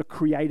serve a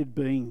created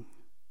being.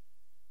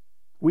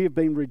 We have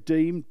been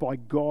redeemed by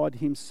God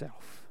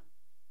himself.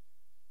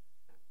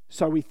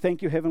 So we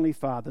thank you, Heavenly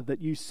Father,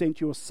 that you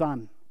sent your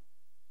Son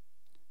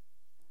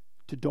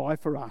to die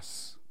for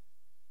us,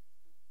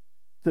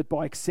 that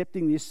by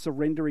accepting this,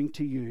 surrendering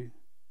to you,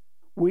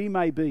 we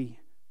may be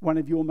one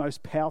of your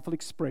most powerful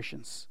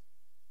expressions,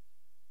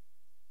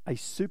 a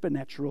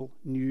supernatural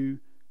new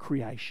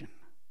creation.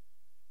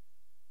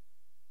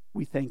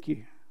 We thank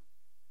you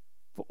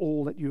for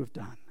all that you have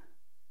done.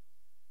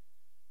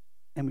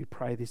 And we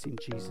pray this in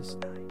Jesus'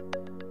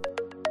 name.